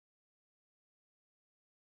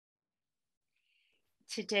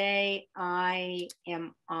Today, I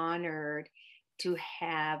am honored to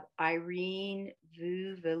have Irene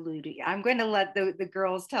Vouvalides. I'm going to let the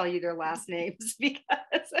girls tell you their last names because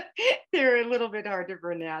they're a little bit hard to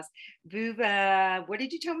pronounce. What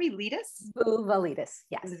did you tell me? Lidis? Vouvalides,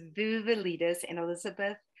 yes. Vouvalides and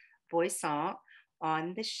Elizabeth Boisson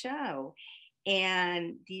on the show.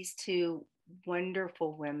 And these two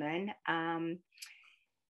wonderful women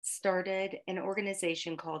started an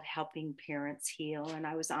organization called Helping Parents Heal, and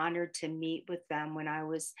I was honored to meet with them when I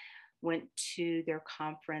went to their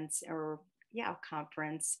conference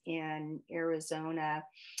in Arizona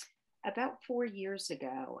about 4 years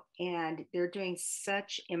ago. And they're doing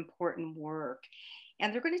such important work.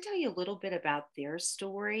 And they're going to tell you a little bit about their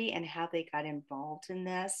story and how they got involved in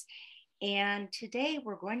this. And today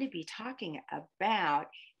we're going to be talking about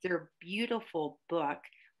their beautiful book,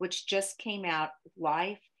 which just came out,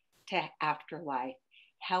 Life to Afterlife,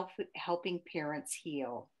 Helping Parents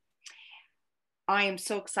Heal. I am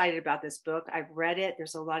so excited about this book. I've read it.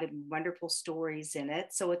 There's a lot of wonderful stories in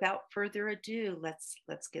it. So without further ado, let's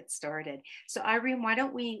get started. So Irene, why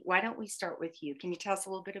don't we start with you? Can you tell us a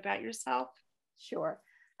little bit about yourself? Sure.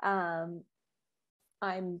 I'm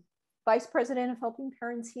Vice President of Helping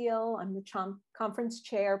Parents Heal. I'm the conference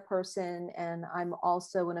chairperson, and I'm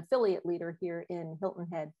also an affiliate leader here in Hilton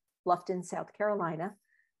Head, Bluffton, South Carolina.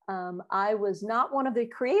 I was not one of the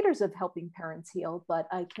creators of Helping Parents Heal, but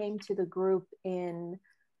I came to the group in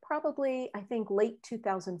probably, I think, late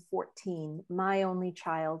 2014. My only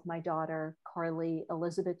child, my daughter, Carly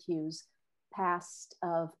Elizabeth Hughes, passed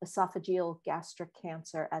of esophageal gastric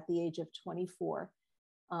cancer at the age of 24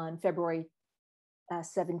 on February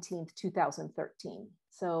 17th, 2013.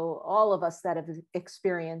 So all of us that have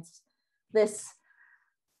experienced this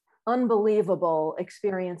unbelievable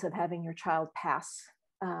experience of having your child pass,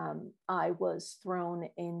 I was thrown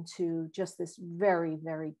into just this very,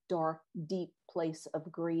 very dark, deep place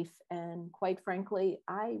of grief. And quite frankly,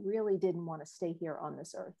 I really didn't want to stay here on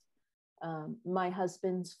this earth. My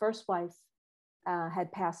husband's first wife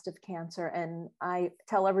had passed of cancer. And I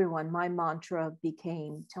tell everyone, my mantra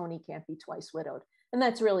became, Tony can't be twice widowed. And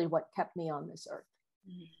that's really what kept me on this earth.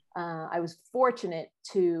 I was fortunate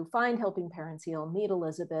to find Helping Parents Heal, meet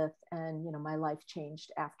Elizabeth, and my life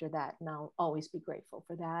changed after that, and I'll always be grateful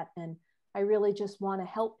for that. And I really just want to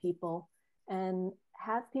help people and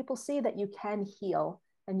have people see that you can heal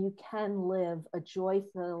and you can live a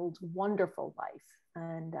joy-filled, wonderful life.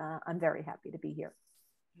 And I'm very happy to be here.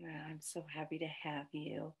 Yeah, I'm so happy to have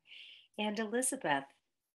you. And Elizabeth,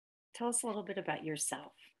 tell us a little bit about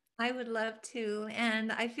yourself. I would love to.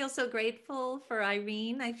 And I feel so grateful for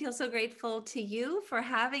Irene. I feel so grateful to you for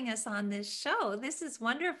having us on this show. This is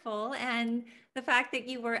wonderful. And the fact that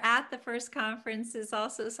you were at the first conference is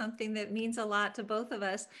also something that means a lot to both of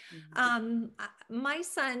us. My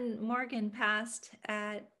son, Morgan, passed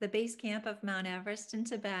at the base camp of Mount Everest in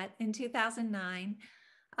Tibet in 2009.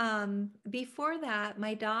 Before that,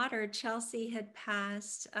 my daughter, Chelsea, had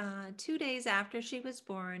passed 2 days after she was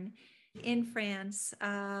born in France.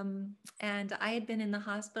 And I had been in the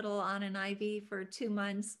hospital on an IV for 2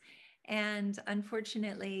 months. And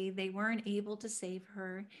unfortunately, they weren't able to save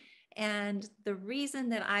her. And the reason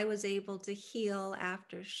that I was able to heal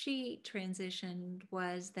after she transitioned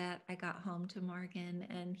was that I got home to Morgan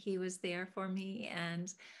and he was there for me.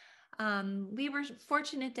 And we were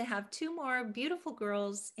fortunate to have 2 more beautiful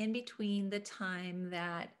girls in between the time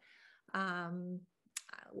that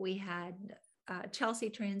we had Chelsea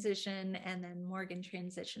transition and then Morgan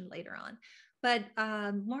transitioned later on. But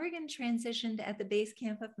Morgan transitioned at the base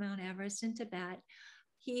camp of Mount Everest in Tibet.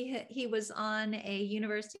 He was on a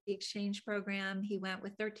university exchange program. He went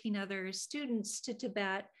with 13 other students to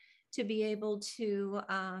Tibet to be able to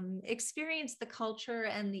experience the culture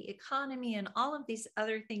and the economy and all of these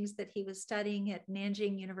other things that he was studying at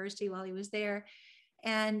Nanjing University while he was there.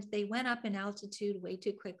 And they went up in altitude way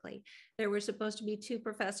too quickly. There were supposed to be 2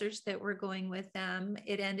 professors that were going with them.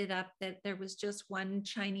 It ended up that there was just one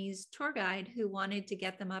Chinese tour guide who wanted to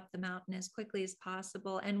get them up the mountain as quickly as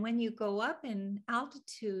possible. And when you go up in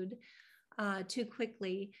altitude too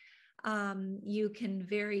quickly, you can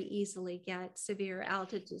very easily get severe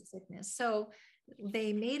altitude sickness. So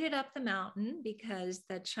they made it up the mountain because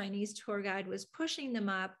the Chinese tour guide was pushing them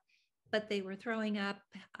up, but they were throwing up,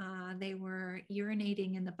 they were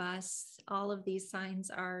urinating in the bus. All of these signs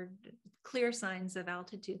are clear signs of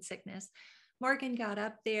altitude sickness. Morgan got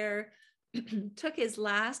up there, took his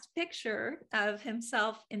last picture of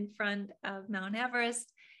himself in front of Mount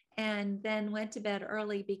Everest, and then went to bed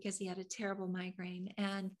early because he had a terrible migraine.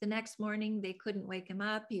 And the next morning they couldn't wake him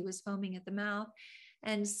up. He was foaming at the mouth.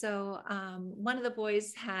 And so one of the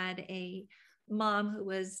boys had a mom who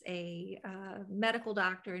was a medical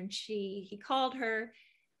doctor, and he called her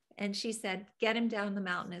and she said, get him down the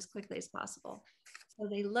mountain as quickly as possible. So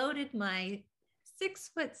they loaded my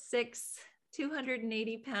 6'6",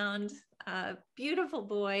 280-pound beautiful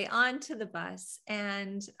boy onto the bus.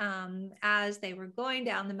 And as they were going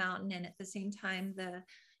down the mountain, and at the same time, the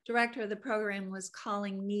director of the program was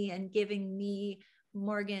calling me and giving me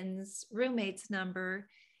Morgan's roommate's number,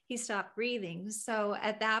 he stopped breathing. So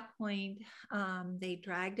at that point, they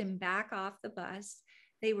dragged him back off the bus.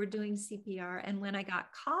 They were doing CPR. And when I got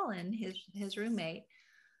Colin, his roommate,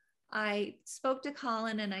 I spoke to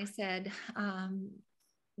Colin and I said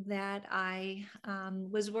that I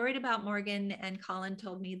was worried about Morgan, and Colin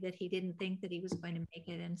told me that he didn't think that he was going to make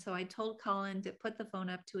it. And so I told Colin to put the phone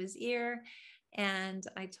up to his ear, and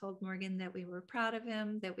I told Morgan that we were proud of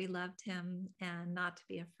him, that we loved him, and not to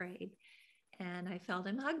be afraid. And I felt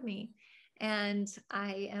him hug me. And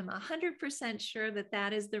I am 100% sure that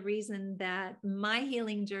that is the reason that my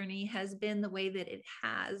healing journey has been the way that it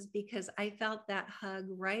has, because I felt that hug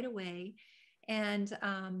right away. And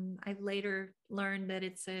I've later learned that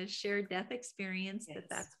it's a shared death experience, Yes.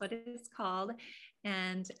 that's what it's called.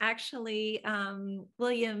 And actually,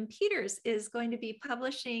 William Peters is going to be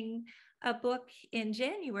publishing a book in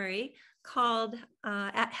January called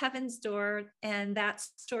At Heaven's Door, and that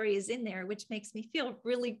story is in there, which makes me feel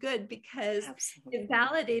really good because Absolutely. it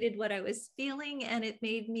validated what I was feeling, and it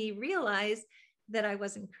made me realize that I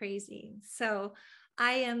wasn't crazy. So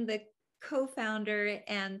I am the co-founder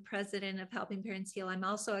and president of Helping Parents Heal. I'm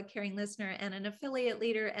also a caring listener and an affiliate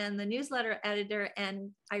leader and the newsletter editor,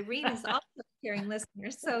 and Irene is also a caring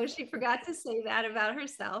listener, so she forgot to say that about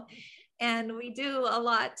herself. And we do a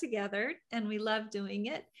lot together, and we love doing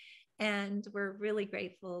it. And we're really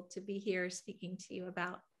grateful to be here speaking to you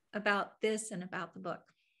about this and about the book.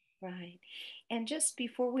 Right. And just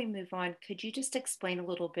before we move on, could you just explain a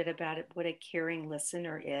little bit about it, what a caring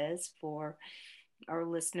listener is for our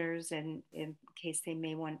listeners, and in case they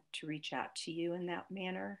may want to reach out to you in that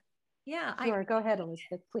manner? Yeah. Sure. Go ahead,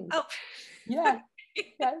 Elizabeth, please. Oh. Yeah.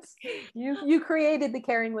 Yes. You created the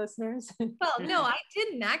caring listeners. Well, no, I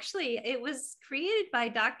didn't actually. It was created by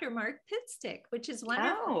Dr. Mark Pitstick, which is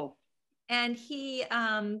wonderful. Oh. And he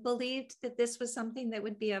believed that this was something that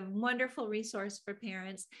would be a wonderful resource for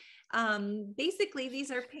parents. Basically, these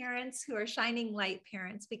are parents who are shining light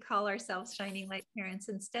parents. We call ourselves shining light parents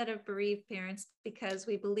instead of bereaved parents, because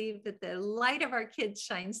we believe that the light of our kids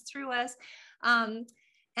shines through us.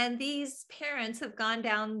 And these parents have gone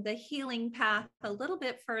down the healing path a little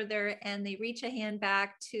bit further, and they reach a hand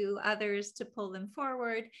back to others to pull them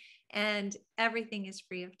forward. And everything is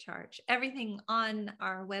free of charge. Everything on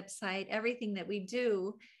our website, everything that we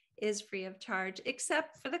do is free of charge,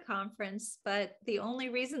 except for the conference. But the only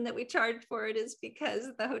reason that we charge for it is because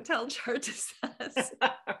the hotel charges us.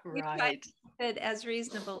 We try to keep it as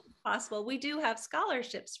reasonable as possible. We do have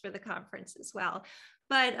scholarships for the conference as well.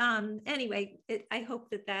 But anyway, I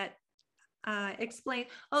hope that explain.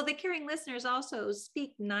 Oh, the caring listeners also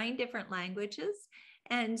speak 9 different languages.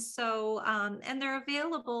 And so, and they're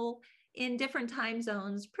available in different time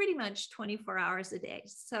zones, pretty much 24 hours a day.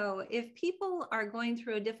 So if people are going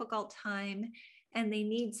through a difficult time and they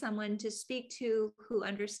need someone to speak to who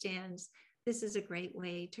understands, this is a great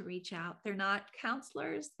way to reach out. They're not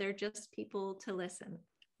counselors, they're just people to listen.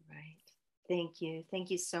 Right. Thank you. Thank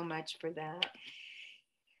you so much for that.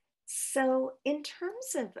 So in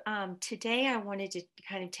terms of today, I wanted to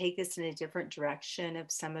kind of take this in a different direction of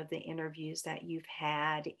some of the interviews that you've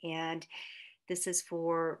had. And this is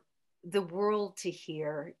for the world to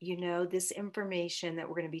hear, this information that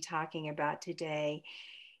we're going to be talking about today.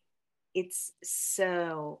 It's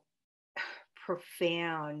so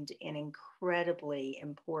profound and incredibly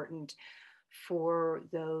important for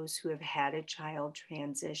those who have had a child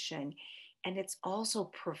transition. And it's also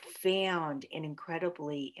profound and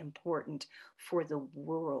incredibly important for the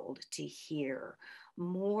world to hear.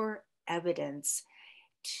 More evidence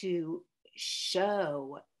to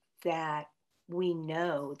show that we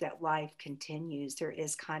know that life continues. There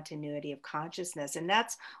is continuity of consciousness. And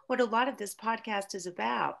that's what a lot of this podcast is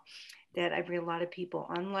about, that I bring a lot of people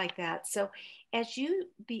on like that. So as you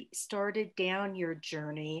started down your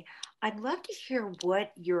journey, I'd love to hear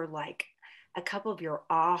what you're like, a couple of your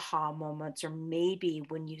aha moments, or maybe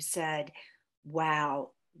when you said,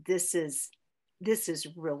 wow, this is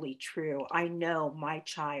really true. I know my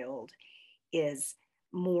child is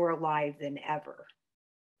more alive than ever.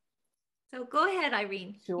 So go ahead,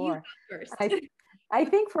 Irene. Sure. You go first. I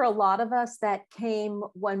think for a lot of us that came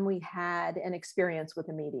when we had an experience with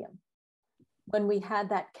a medium, when we had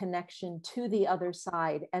that connection to the other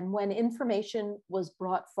side, and when information was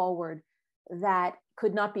brought forward that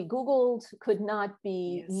could not be Googled, could not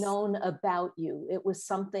be Yes. known about you. It was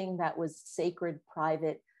something that was sacred,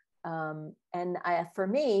 private. For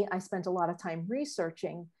me, I spent a lot of time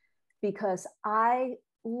researching because I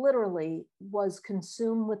literally was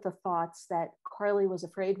consumed with the thoughts that Carly was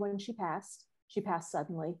afraid when she passed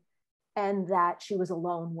suddenly, and that she was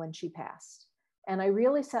alone when she passed. And I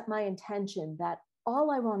really set my intention that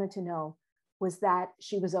all I wanted to know was that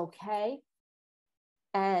she was okay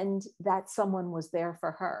and that someone was there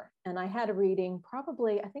for her. And I had a reading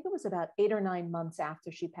probably, I think it was about 8 or 9 months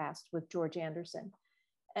after she passed, with George Anderson.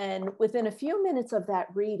 And within a few minutes of that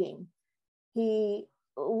reading, he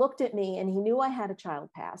looked at me and he knew I had a child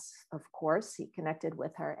pass. Of course, he connected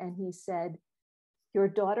with her and he said, "Your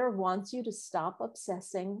daughter wants you to stop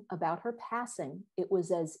obsessing about her passing. It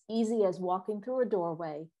was as easy as walking through a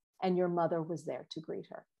doorway and your mother was there to greet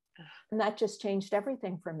her." And that just changed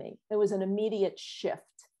everything for me. It was an immediate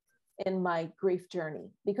shift in my grief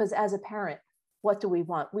journey, because as a parent, what do we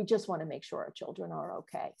want? We just want to make sure our children are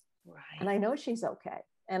okay. Right. And I know she's okay.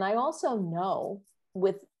 And I also know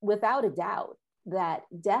without a doubt that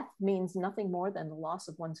death means nothing more than the loss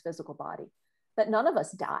of one's physical body, that none of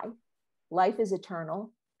us die. Life is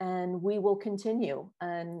eternal and we will continue.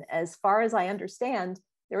 And as far as I understand,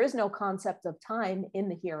 there is no concept of time in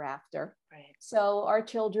the hereafter. Right. So our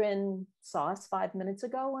children saw us 5 minutes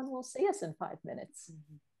ago and will see us in 5 minutes.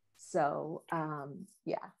 Mm-hmm. So,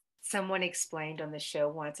 yeah. Someone explained on the show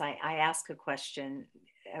once, I asked a question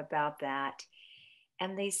about that.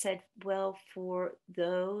 And they said, well, for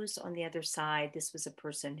those on the other side, this was a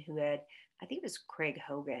person who had, I think it was Craig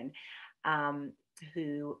Hogan,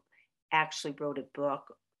 who actually wrote a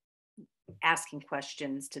book asking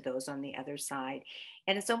questions to those on the other side.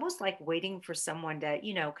 And it's almost like waiting for someone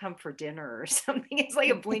to, come for dinner or something. It's like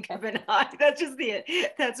a blink of an eye. That's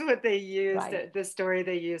what they used, right. The story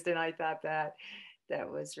they used. And I thought that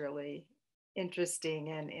was really interesting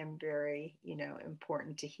and very,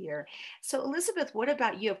 important to hear. So Elizabeth, what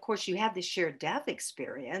about you? Of course, you had the shared death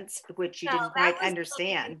experience, which you didn't quite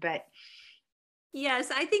understand, but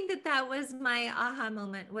yes, I think that was my aha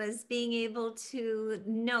moment, was being able to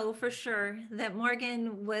know for sure that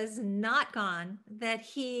Morgan was not gone,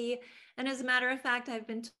 and as a matter of fact, I've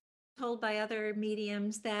been told by other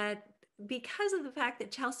mediums that because of the fact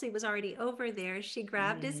that Chelsea was already over there, she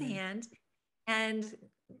grabbed his hand and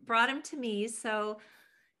brought him to me. So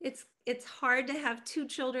it's hard to have two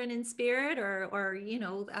children in spirit or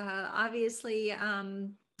obviously,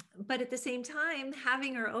 but at the same time,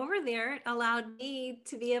 having her over there allowed me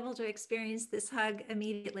to be able to experience this hug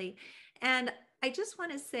immediately. And I just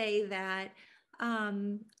want to say that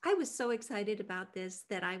I was so excited about this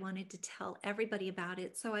that I wanted to tell everybody about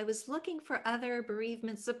it. So I was looking for other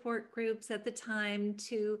bereavement support groups at the time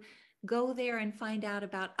to go there and find out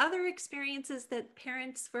about other experiences that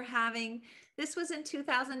parents were having. This was in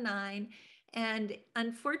 2009. And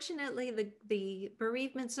unfortunately, the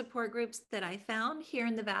bereavement support groups that I found here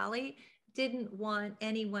in the Valley didn't want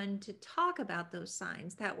anyone to talk about those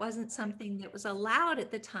signs. That wasn't something that was allowed at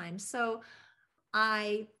the time. So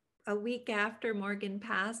a week after Morgan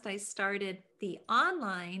passed, I started the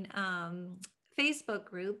online Facebook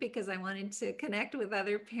group because I wanted to connect with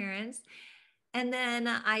other parents. And then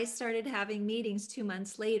I started having meetings 2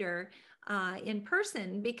 months later in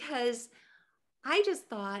person, because I just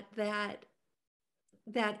thought that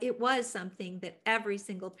it was something that every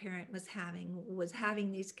single parent was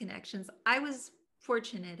having these connections. I was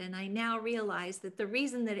fortunate, and I now realize that the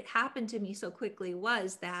reason that it happened to me so quickly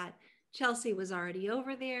was that Chelsea was already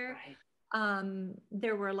over there. Right.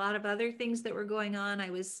 There were a lot of other things that were going on.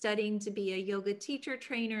 I was studying to be a yoga teacher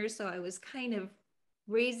trainer, so I was kind of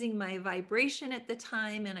raising my vibration at the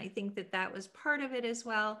time, and I think that was part of it as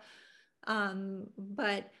well.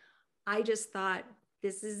 But I just thought,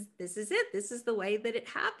 this is it. This is the way that it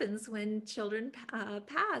happens when children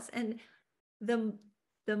pass. And the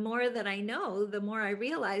more that I know, the more I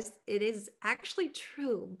realize it is actually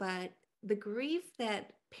true. But the grief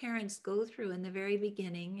that parents go through in the very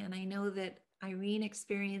beginning, and I know that Irene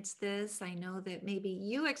experienced this, I know that maybe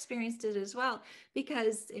you experienced it as well,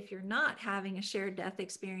 because if you're not having a shared death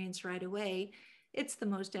experience right away, it's the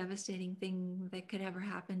most devastating thing that could ever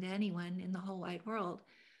happen to anyone in the whole wide world.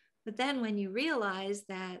 But then when you realize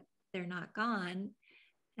that they're not gone,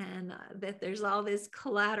 and that there's all this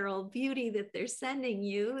collateral beauty that they're sending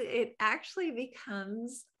you, it actually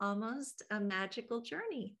becomes almost a magical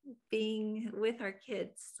journey, being with our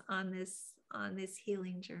kids on this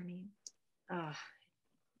healing journey. Oh,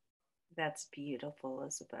 that's beautiful,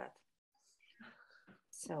 Elizabeth.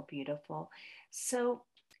 So beautiful. So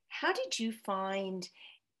how did you find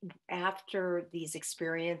after these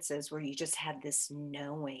experiences where you just had this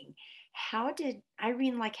knowing, how did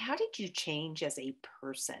Irene, like, how did you change as a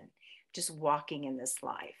person just walking in this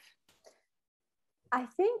life? I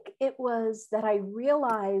think it was that I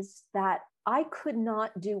realized that I could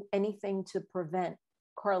not do anything to prevent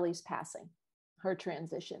Carly's passing, her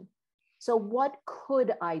transition. So what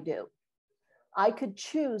could I do? I could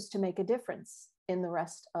choose to make a difference in the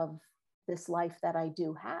rest of this life that I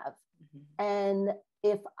do have. Mm-hmm. And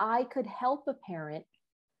if I could help a parent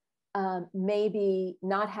maybe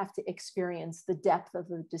not have to experience the depth of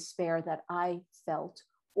the despair that I felt,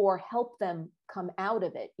 or help them come out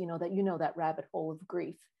of it, that rabbit hole of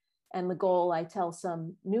grief. And the goal I tell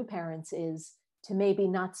some new parents is to maybe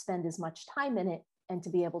not spend as much time in it and to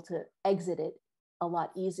be able to exit it a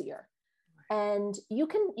lot easier. And you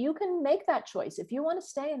can make that choice. If you want to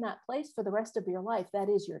stay in that place for the rest of your life, that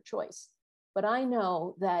is your choice. But I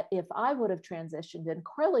know that if I would have transitioned and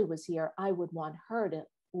Carly was here, I would want her to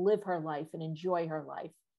live her life and enjoy her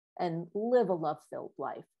life and live a love-filled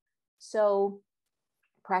life. So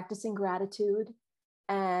practicing gratitude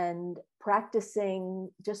and practicing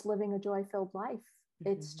just living a joy-filled life.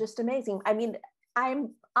 Mm-hmm. It's just amazing. I mean, I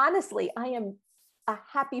am a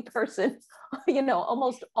happy person,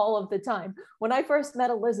 almost all of the time. When I first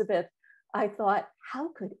met Elizabeth, I thought,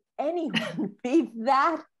 how could anyone be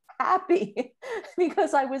that happy?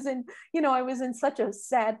 Because I was in such a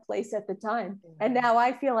sad place at the time. And now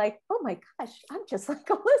I feel like, oh my gosh, I'm just like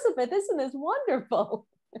Elizabeth. Isn't this wonderful?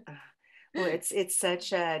 Well, it's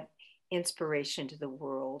such an inspiration to the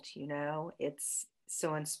world, It's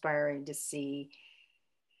so inspiring to see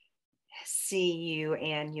you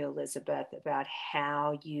and you, Elizabeth, about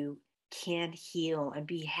how you can heal and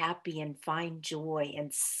be happy and find joy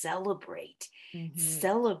and celebrate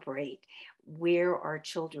where our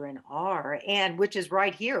children are, and which is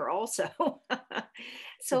right here also.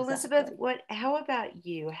 So exactly. Elizabeth, how about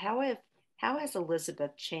you? How has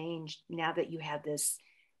Elizabeth changed now that you have this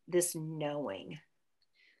knowing?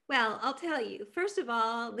 Well, I'll tell you, first of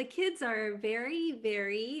all, the kids are very,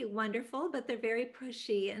 very wonderful, but they're very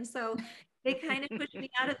pushy. And so they kind of push me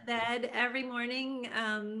out of bed every morning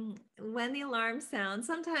when the alarm sounds,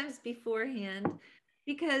 sometimes beforehand,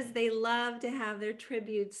 because they love to have their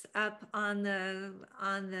tributes up on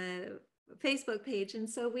the Facebook page. And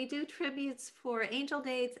so we do tributes for angel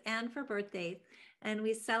dates and for birthdays, and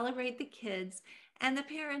we celebrate the kids. And the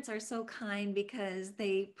parents are so kind because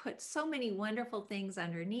they put so many wonderful things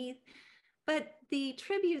underneath. But the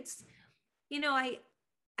tributes, I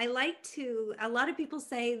like to, a lot of people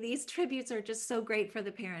say these tributes are just so great for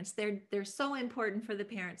the parents. They're so important for the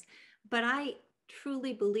parents. But I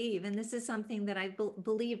truly believe, and this is something that I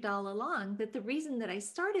believed all along, that the reason that I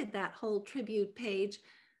started that whole tribute page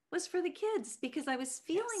was for the kids, because I was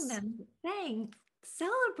feeling them saying,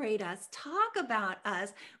 celebrate us, talk about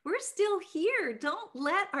us. We're still here. Don't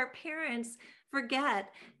let our parents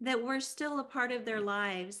forget that we're still a part of their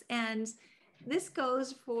lives. And this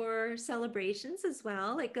goes for celebrations as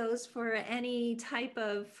well. It goes for any type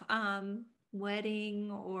of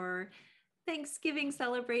wedding or Thanksgiving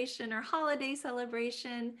celebration or holiday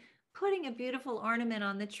celebration, putting a beautiful ornament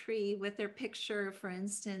on the tree with their picture, for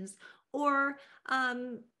instance, or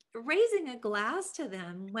raising a glass to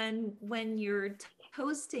them when you're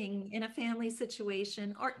toasting in a family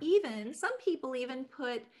situation, or even some people even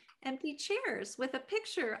put empty chairs with a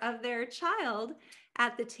picture of their child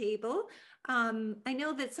at the table. I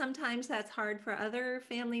know that sometimes that's hard for other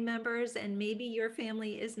family members, and maybe your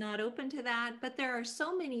family is not open to that, but there are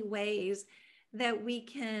so many ways that we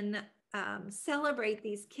can celebrate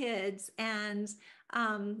these kids. And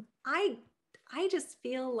I just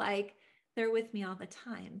feel like they're with me all the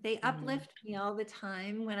time. They uplift me all the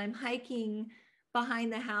time. When I'm hiking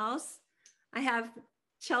behind the house, I have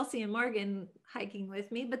Chelsea and Morgan hiking with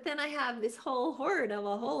me, but then I have this whole horde of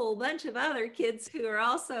a whole bunch of other kids who are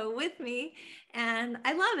also with me. And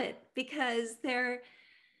I love it because they're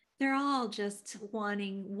all just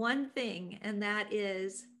wanting one thing, and that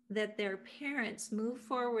is that their parents move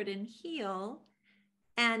forward and heal.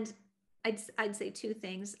 And I'd say two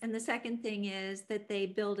things. And the second thing is that they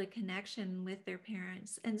build a connection with their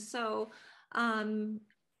parents. And so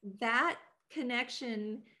that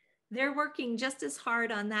connection, they're working just as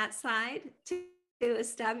hard on that side to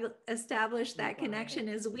establish that connection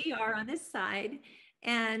as we are on this side.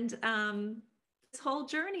 And this whole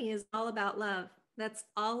journey is all about love. That's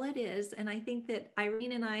all it is. And I think that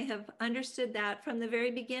Irene and I have understood that from the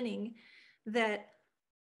very beginning, that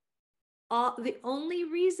the only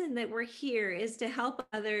reason that we're here is to help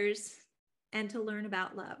others and to learn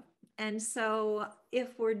about love. And so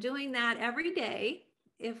if we're doing that every day,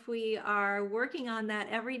 if we are working on that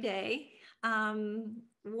every day,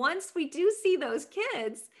 once we do see those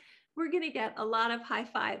kids, we're going to get a lot of high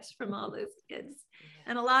fives from all those kids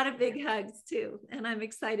and a lot of big hugs too. And I'm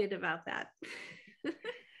excited about that.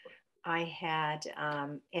 I had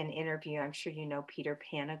an interview, I'm sure you know Peter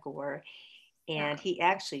Panagore, and he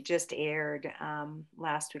actually just aired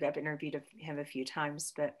last week. I've interviewed him a few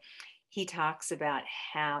times, but he talks about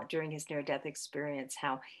how during his near-death experience,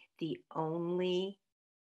 how the only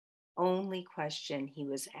question he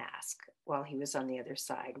was asked while he was on the other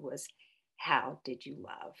side was, how did you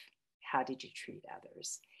love? How did you treat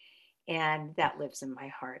others? And that lives in my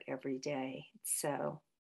heart every day. It's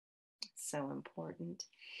so important.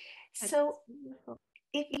 So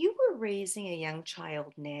if you were raising a young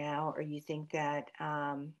child now, or you think that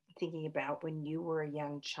thinking about when you were a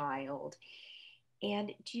young child,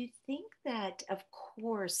 and do you think that, of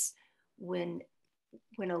course, when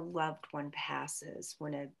a loved one passes,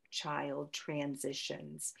 when a child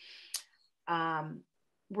transitions,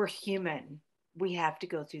 we're human. We have to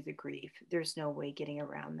go through the grief. There's no way getting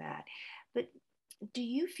around that. But do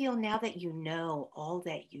you feel, now that you know all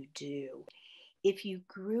that you do, if you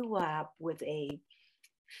grew up with a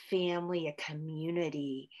family, a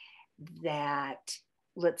community that,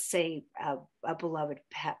 let's say, a beloved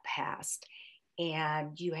pet passed,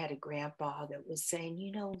 and you had a grandpa that was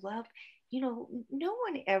saying, love, no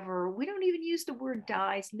one ever, we don't even use the word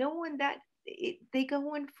dies. No one they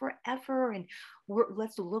go on forever, and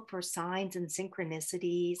let's look for signs and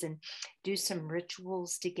synchronicities and do some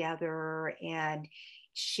rituals together and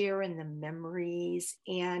share in the memories.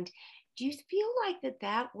 And do you feel like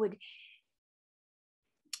that would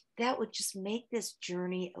just make this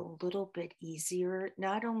journey a little bit easier,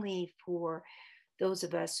 not only for those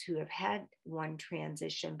of us who have had one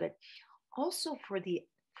transition, but also for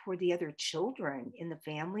the other children in the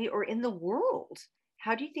family or in the world?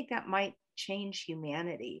 How do you think that might change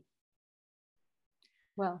humanity?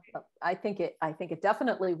 Well, I think it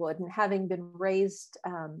definitely would. And having been raised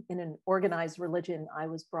in an organized religion, I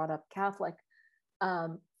was brought up Catholic.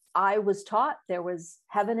 I was taught there was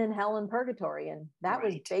heaven and hell and purgatory, and that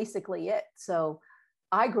was basically it. So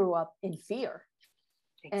I grew up in fear.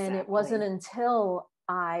 Exactly. And it wasn't until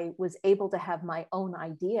I was able to have my own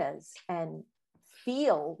ideas and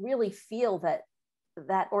really feel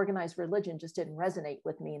that organized religion just didn't resonate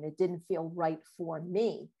with me, and it didn't feel right for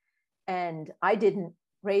me. And I didn't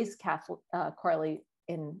raise Carly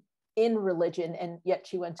in religion, and yet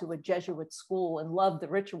she went to a Jesuit school and loved the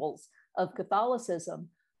rituals of Catholicism.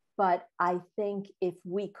 But I think if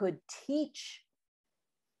we could teach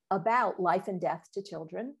about life and death to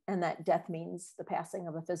children, and that death means the passing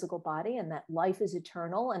of a physical body, and that life is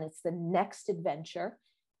eternal and it's the next adventure,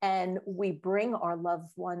 and we bring our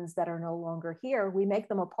loved ones that are no longer here, we make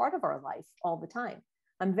them a part of our life all the time.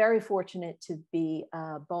 I'm very fortunate to be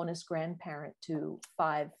a bonus grandparent to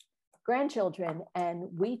 5 grandchildren, and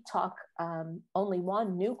we talk, only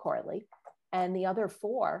one knew Carly, and the other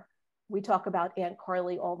 4, we talk about Aunt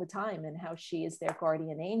Carly all the time and how she is their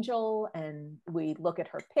guardian angel. And we look at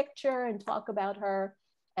her picture and talk about her.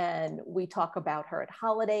 And we talk about her at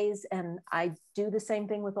holidays. And I do the same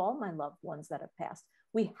thing with all my loved ones that have passed.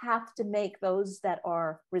 We have to make those that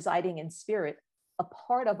are residing in spirit a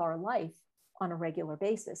part of our life on a regular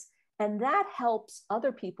basis. And that helps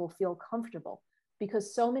other people feel comfortable,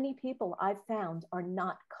 because so many people I've found are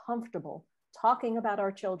not comfortable talking about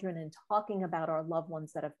our children and talking about our loved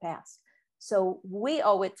ones that have passed. So we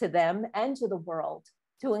owe it to them and to the world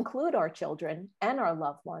to include our children and our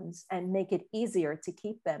loved ones and make it easier to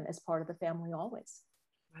keep them as part of the family always.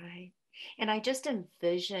 Right. And I just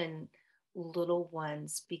envision little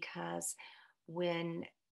ones, because when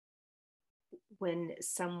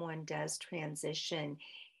someone does transition,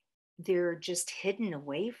 they're just hidden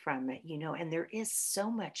away from it, and there is so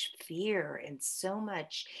much fear and so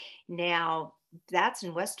much. Now, that's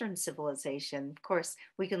in Western civilization. Of course,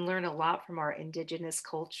 we can learn a lot from our indigenous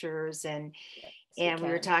cultures, and we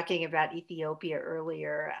were talking about Ethiopia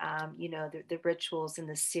earlier, the rituals and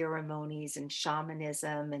the ceremonies and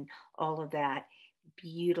shamanism and all of that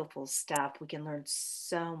beautiful stuff. We can learn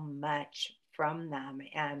so much from them.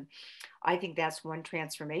 And I think that's one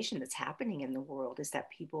transformation that's happening in the world, is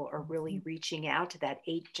that people are really reaching out to that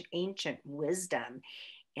ancient wisdom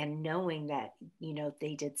and knowing that,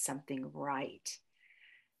 they did something right.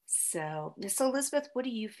 So Elizabeth, what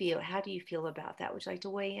do you feel? How do you feel about that? Would you like to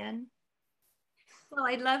weigh in? Well,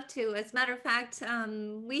 I'd love to. As a matter of fact,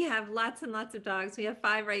 we have lots and lots of dogs. We have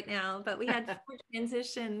 5 right now, but we had 4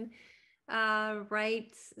 transition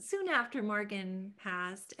right soon after Morgan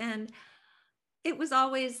passed. And it was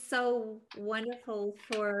always so wonderful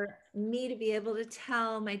for me to be able to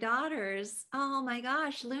tell my daughters, oh my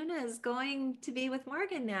gosh, Luna is going to be with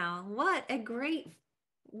Morgan now. What a great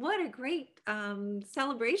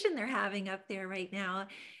celebration they're having up there right now.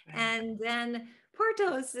 Right. And then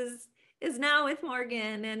Portos is now with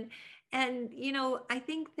Morgan. And you know, I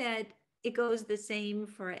think that it goes the same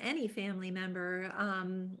for any family member.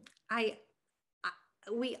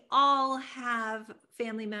 We all have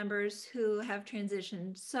family members who have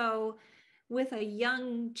transitioned. So with a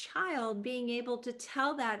young child, being able to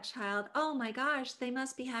tell that child, oh my gosh, they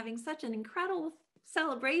must be having such an incredible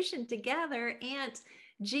celebration together, Aunt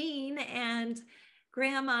Jean and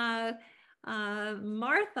Grandma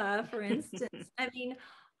Martha, for instance. I mean,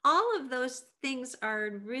 all of those things are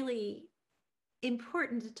really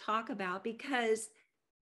important to talk about because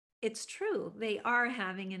it's true. They are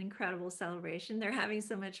having an incredible celebration. They're having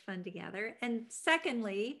so much fun together. And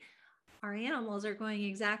secondly, our animals are going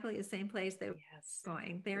exactly the same place they were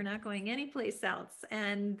going. They're not going anyplace else.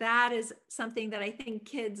 And that is something that I think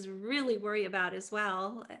kids really worry about as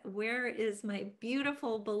well. Where is my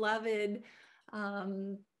beautiful, beloved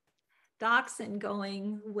dachshund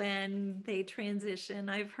going when they transition?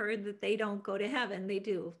 I've heard that they don't go to heaven. They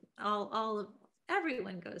do.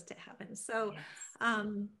 Everyone goes to heaven. So,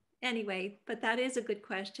 anyway, but that is a good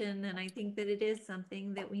question. And I think that it is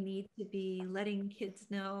something that we need to be letting kids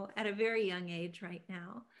know at a very young age right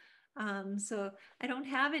now. So I don't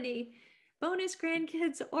have any bonus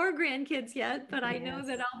grandkids or grandkids yet, but I know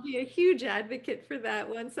that I'll be a huge advocate for that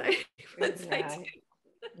once I do.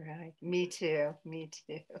 Right. Me too.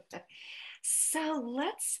 So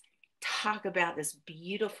let's talk about this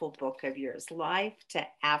beautiful book of yours, Life to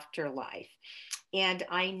Afterlife. And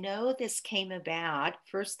I know this came about,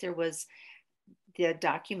 first there was the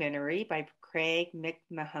documentary by Craig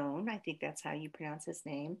McMahon, I think that's how you pronounce his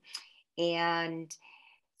name. And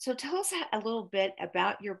so tell us a little bit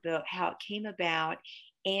about your book, how it came about,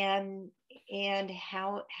 and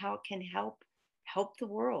how it can help the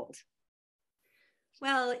world.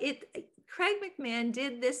 Well, Craig McMahon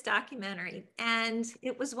did this documentary, and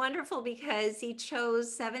it was wonderful because he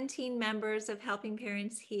chose 17 members of Helping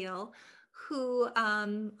Parents Heal who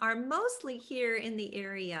are mostly here in the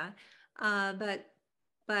area, but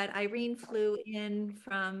Irene flew in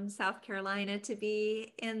from South Carolina to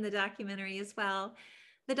be in the documentary as well.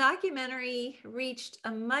 The documentary reached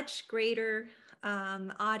a much greater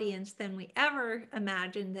audience than we ever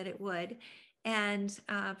imagined that it would. And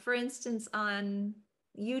for instance, on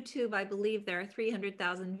YouTube, I believe there are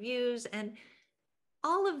 300,000 views, and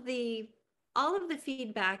all of the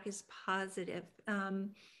feedback is positive.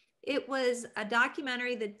 It was a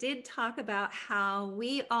documentary that did talk about how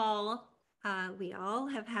we all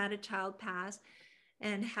have had a child pass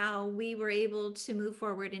and how we were able to move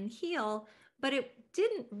forward and heal, but it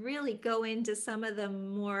didn't really go into some of the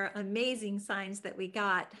more amazing signs that we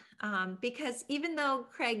got, because even though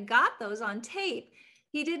Craig got those on tape,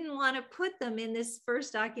 he didn't want to put them in this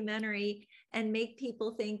first documentary and make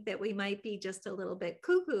people think that we might be just a little bit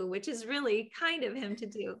cuckoo, which is really kind of him to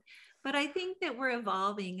do. But I think that we're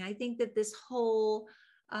evolving. I think that this whole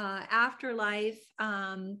afterlife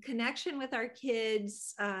connection with our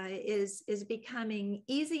kids is becoming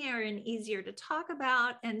easier and easier to talk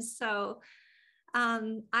about. And so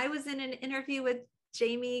I was in an interview with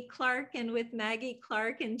Jamie Clark and with Maggie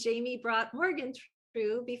Clark, and Jamie brought Morgan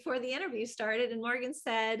through before the interview started. And Morgan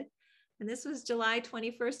said, and this was July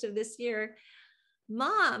 21st of this year,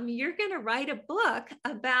 Mom, you're going to write a book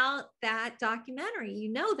about that documentary.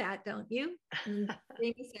 You know that, don't you? And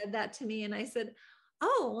Jamie said that to me. And I said,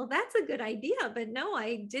 oh, well, that's a good idea. But no,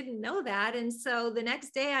 I didn't know that. And so the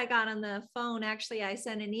next day I got on the phone. Actually, I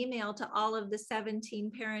sent an email to all of the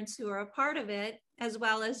 17 parents who are a part of it, as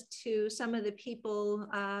well as to some of the people,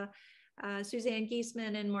 Suzanne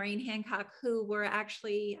Giesman and Maureen Hancock, who were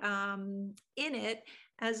actually in it,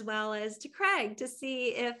 as well as to Craig, to see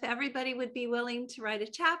if everybody would be willing to write a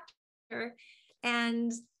chapter.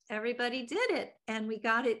 And everybody did it. And we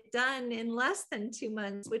got it done in less than 2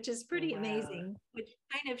 months, which is pretty amazing, which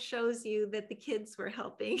kind of shows you that the kids were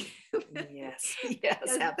helping. Yes,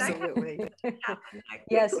 absolutely.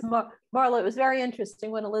 Yes, Marla, it was very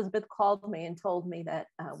interesting when Elizabeth called me and told me that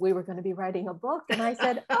we were going to be writing a book. And I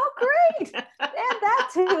said, oh, great. Add that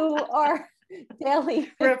to our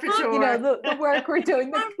daily repertoire. You know, the work we're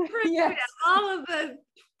doing. Yes. All of the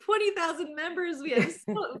 20,000 members, we have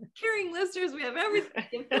caring listeners, we have everything,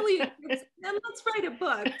 affiliate groups, and let's write a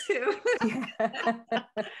book too.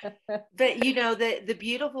 But you know, the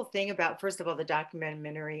beautiful thing about, first of all, the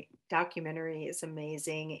documentary is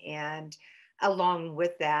amazing, and along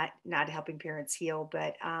with that, not Helping Parents Heal,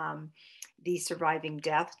 but the Surviving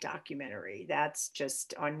Death documentary. That's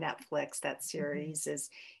just on Netflix. That series is,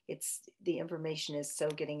 it's, the information is so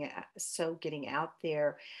getting out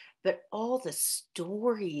there, but all the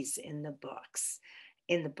stories in the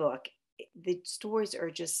book, the stories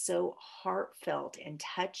are just so heartfelt and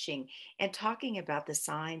touching, and talking about the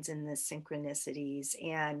signs and the synchronicities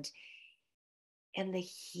and the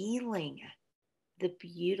healing, the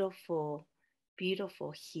beautiful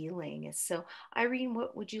healing. So Irene,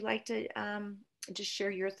 what would you like to just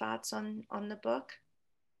share your thoughts on the book?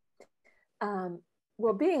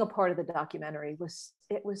 Well, being a part of the documentary was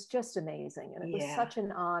just amazing, and it was Yeah. such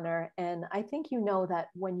an honor. And I think you know that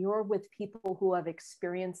when you're with people who have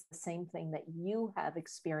experienced the same thing that you have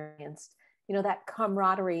experienced, you know, that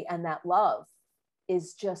camaraderie and that love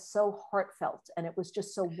is just so heartfelt, and it was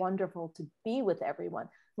just so wonderful to be with everyone.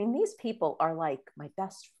 I mean, these people are like my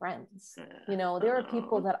best friends. You know, there are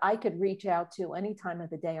people that I could reach out to any time of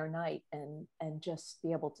the day or night and just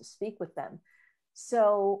be able to speak with them.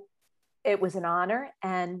 So it was an honor.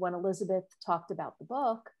 And when Elizabeth talked about the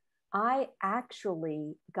book, I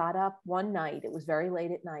actually got up one night, it was very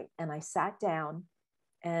late at night, and I sat down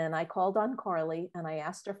and I called on Carly and I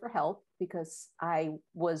asked her for help because I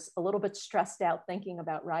was a little bit stressed out thinking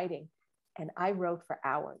about writing. And I wrote for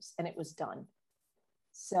hours and it was done.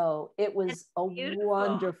 So it was a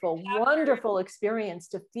wonderful experience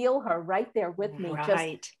to feel her right there with me,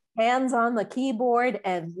 just hands on the keyboard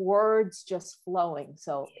and words just flowing.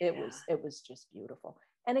 So it was just beautiful.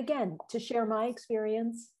 And again, to share my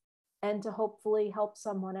experience and to hopefully help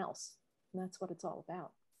someone else. And that's what it's all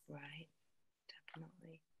about. Right.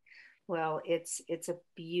 Definitely. Well, it's a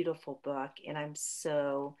beautiful book, and I'm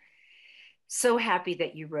so happy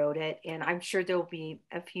that you wrote it, and I'm sure there'll be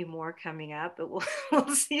a few more coming up, but we'll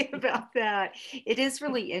see about that. It is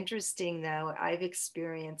really interesting, though. I've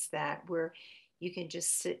experienced that where you can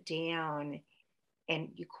just sit down and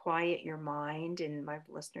you quiet your mind, and my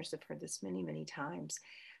listeners have heard this many times,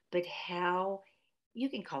 but how you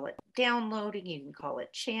can call it downloading, you can call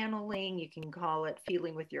it channeling, you can call it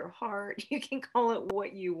feeling with your heart, you can call it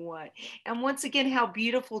what you want. And once again, how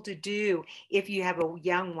beautiful to do if you have a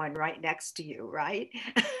young one right next to you, right?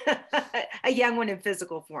 A young one in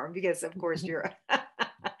physical form, because of course you're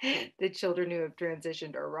the children who have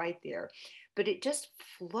transitioned are right there. But it just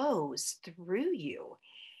flows through you.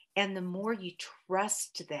 And the more you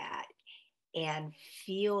trust that and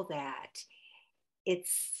feel that,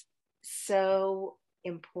 it's so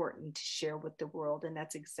important to share with the world, and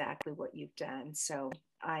that's exactly what you've done. So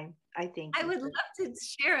I think I would love to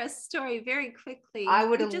share a story very quickly. I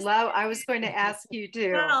was going to ask you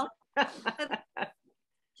too. Well,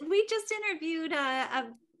 we just interviewed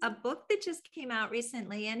a book that just came out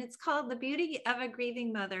recently, and it's called The Beauty of a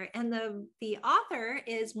Grieving Mother. And the author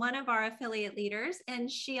is one of our affiliate leaders, and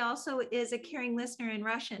she also is a caring listener in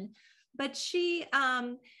Russian. But she,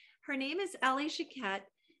 her name is Alix.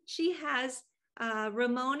 She has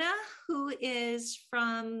Ramona, who is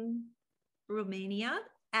from Romania,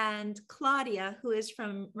 and Claudia, who is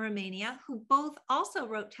from Romania, who both also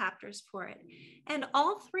wrote chapters for it. And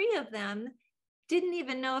all three of them didn't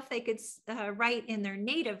even know if they could write in their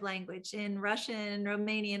native language, in Russian,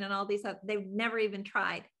 Romanian, and all these other. They've never even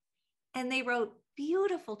tried. And they wrote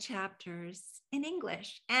beautiful chapters in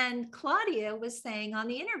English. And Claudia was saying on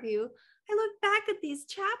the interview, I look back at these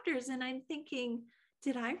chapters and I'm thinking,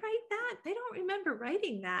 did I write that? I don't remember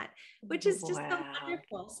writing that, which is just so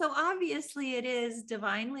wonderful. So obviously it is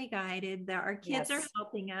divinely guided, that our kids are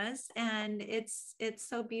helping us, and it's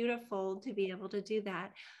so beautiful to be able to do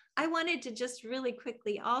that. I wanted to just really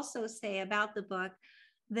quickly also say about the book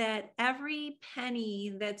that every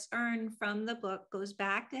penny that's earned from the book goes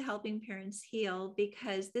back to helping parents heal,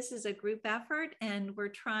 because this is a group effort and we're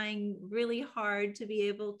trying really hard to be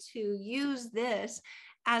able to use this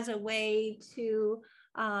as a way to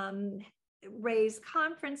raise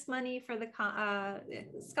conference money for the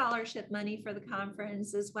scholarship money for the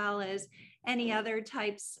conference, as well as any other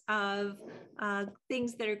types of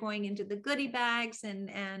things that are going into the goodie bags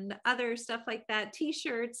and other stuff like that,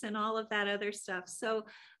 t-shirts and all of that other stuff. So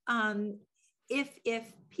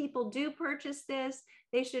if people do purchase this,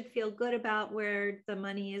 they should feel good about where the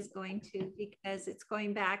money is going to, because it's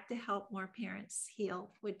going back to help more parents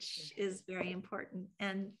heal, which is very important.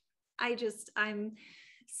 And I'm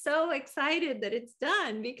so excited that it's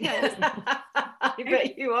done, because I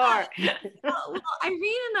bet you are. well, Irene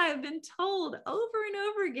and I have been told over and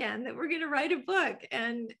over again that we're going to write a book,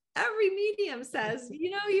 and every medium says,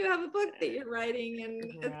 you have a book that you're writing, and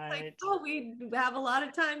it's like, oh, we have a lot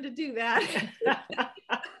of time to do that.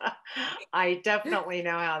 I definitely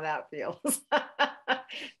know how that feels,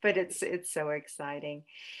 but it's so exciting.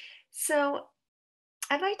 So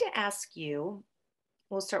I'd like to ask you,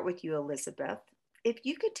 we'll start with you, Elizabeth. If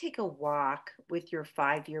you could take a walk with your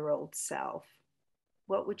 5-year-old self,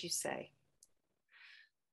 what would you say?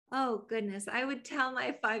 Oh, goodness. I would tell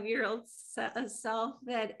my 5-year-old self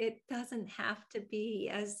that it doesn't have to be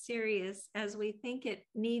as serious as we think it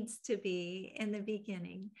needs to be in the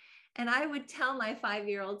beginning. And I would tell my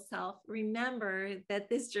 5-year-old self, remember that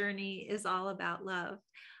this journey is all about love.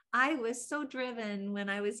 I was so driven when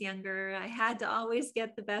I was younger. I had to always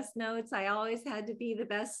get the best notes. I always had to be the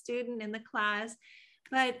best student in the class.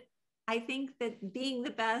 But I think that being the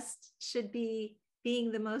best should be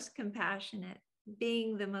being the most compassionate,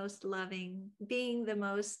 being the most loving, being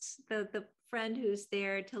the friend who's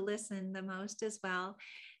there to listen the most as well.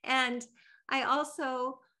 And I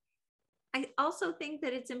also think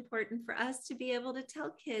that it's important for us to be able to tell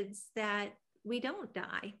kids that we don't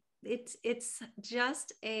die. It's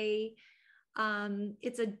just it's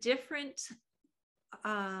a different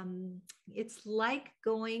it's like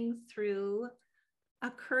going through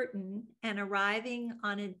a curtain and arriving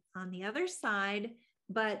on the other side,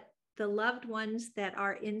 but the loved ones that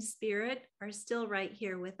are in spirit are still right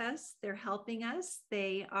here with us. They're helping us.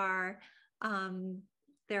 They're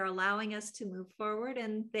allowing us to move forward,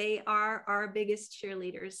 and they are our biggest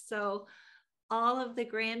cheerleaders. So all of the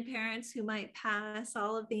grandparents who might pass,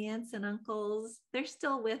 all of the aunts and uncles, they're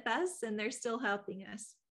still with us and they're still helping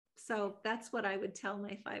us. So that's what I would tell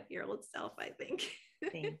my 5-year-old self, I think.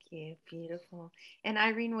 Thank you. Beautiful. And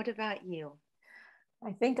Irene, what about you?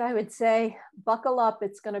 I think I would say, buckle up.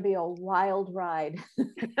 It's going to be a wild ride.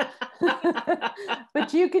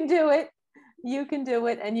 But you can do it. You can do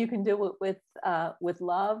it, and you can do it with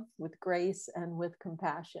love, with grace, and with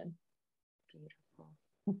compassion. Beautiful.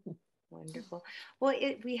 Wonderful. Well,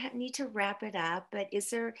 we need to wrap it up, but is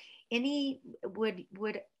there would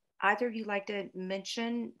either of you like to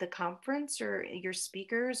mention the conference or your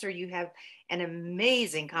speakers, or you have an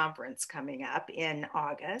amazing conference coming up in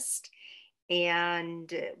August?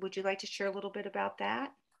 And would you like to share a little bit about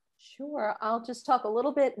that? Sure. I'll just talk a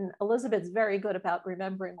little bit, and Elizabeth's very good about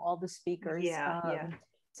remembering all the speakers. Yeah.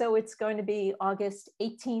 So it's going to be August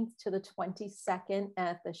 18th to the 22nd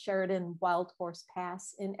at the Sheridan Wild Horse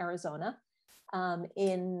Pass in Arizona. I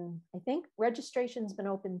think registration's been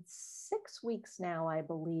open 6 weeks now, I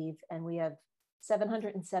believe, and we have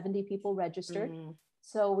 770 people registered.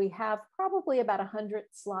 So we have probably about 100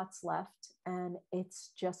 slots left, and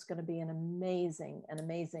it's just going to be an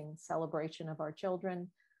amazing celebration of our children,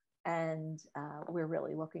 and we're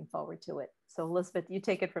really looking forward to it. So Elizabeth, you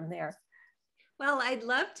take it from there. Well, I'd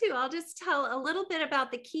love to. I'll just tell a little bit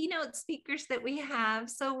about the keynote speakers that we have.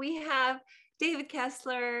 So we have David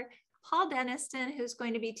Kessler, Paul Denniston, who's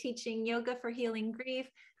going to be teaching yoga for healing grief,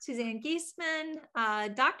 Suzanne Giesman,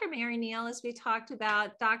 Dr. Mary Neal, as we talked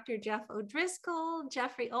about, Dr. Jeff O'Driscoll,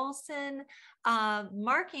 Jeffrey Olson,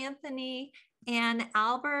 Mark Anthony, Ann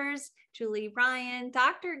Albers, Julie Ryan,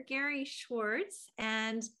 Dr. Gary Schwartz,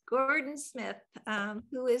 and Gordon Smith,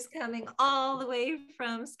 who is coming all the way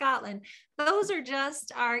from Scotland. Those are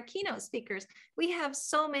just our keynote speakers. We have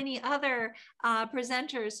so many other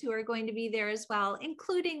presenters who are going to be there as well,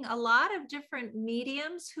 including a lot of different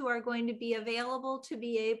mediums who are going to be available to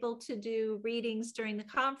be able to do readings during the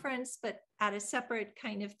conference, but at a separate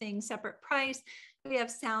kind of thing, separate price. We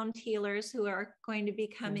have sound healers who are going to be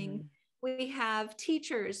coming. We have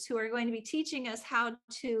teachers who are going to be teaching us how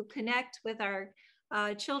to connect with our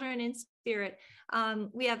children in spirit.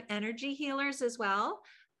 We have energy healers as well.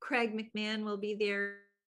 Craig McMahon will be there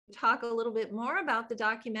to talk a little bit more about the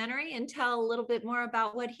documentary and tell a little bit more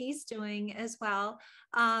about what he's doing as well.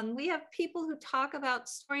 We have people who talk about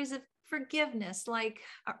stories of forgiveness, like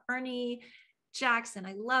Ernie Jackson.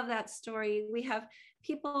 I love that story. We have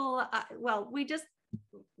people,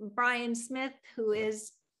 Brian Smith, who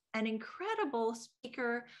is an incredible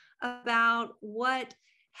speaker about what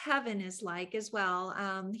heaven is like as well.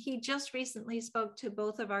 He just recently spoke to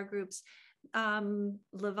both of our groups.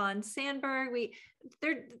 Levon Sandberg,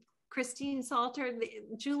 Christine Salter,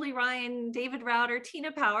 Julie Ryan, David Router,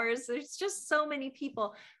 Tina Powers. There's just so many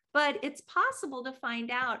people. But it's possible to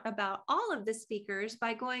find out about all of the speakers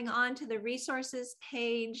by going on to the resources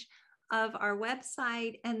page of our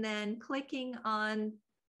website and then clicking on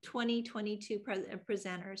 2022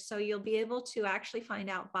 presenters. So you'll be able to actually find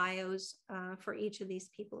out bios for each of these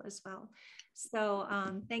people as well. So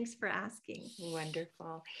thanks for asking.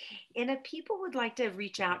 Wonderful. And if people would like to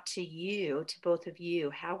reach out to you, to both of you,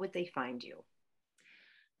 how would they find you?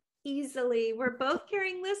 Easily. We're both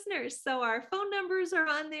caring listeners. So our phone numbers are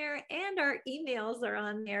on there and our emails are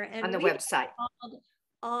on there. And on the website.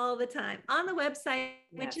 all the time on the website,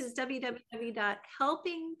 which Yes. is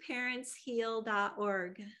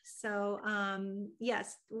www.helpingparentsheal.org. So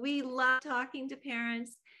yes, we love talking to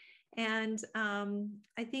parents. And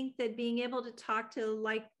I think that being able to talk to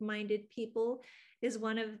like-minded people is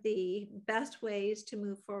one of the best ways to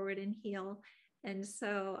move forward and heal. And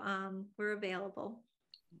so we're available.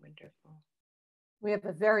 Wonderful. We have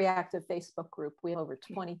a very active Facebook group. We have over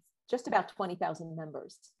 20, just about 20,000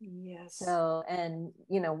 members. Yes. So, and,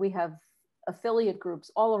 we have affiliate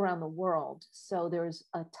groups all around the world. So there's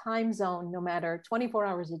a time zone, no matter 24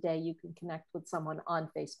 hours a day, you can connect with someone on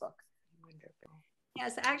Facebook. Wonderful.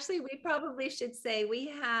 Yes, actually, we probably should say we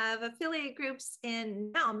have affiliate groups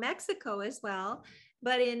in now Mexico as well,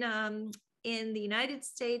 but in the United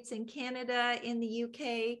States, in Canada, in the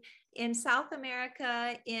UK, in South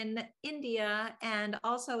America, in India, and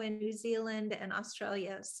also in New Zealand and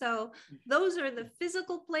Australia. So those are the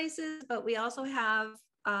physical places, but we also have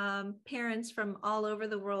parents from all over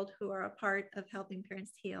the world who are a part of Helping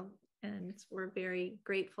Parents Heal. And we're very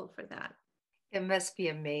grateful for that. It must be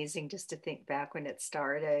amazing just to think back when it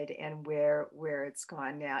started and where it's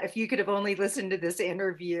gone now. If you could have only listened to this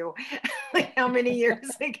interview, like how many years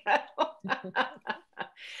ago.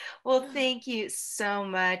 Well, thank you so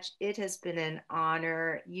much. It has been an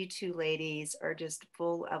honor. You two ladies are just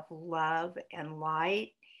full of love and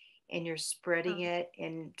light, and you're spreading it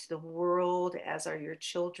into the world, as are your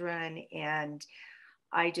children. And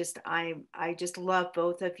I just love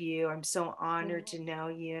both of you. I'm so honored to know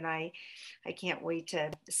you, and I can't wait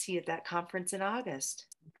to see you at that conference in August.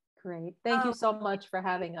 Great. Thank you so much for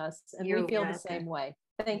having us. And we feel the same way.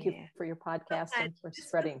 Thank you for your podcast and for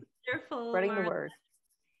spreading the word.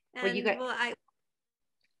 And well, I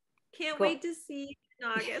can't wait to see you in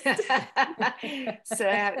August. So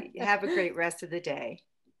have a great rest of the day.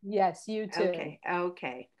 Yes, you too.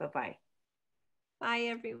 Okay. Bye-bye. Bye,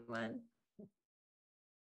 everyone.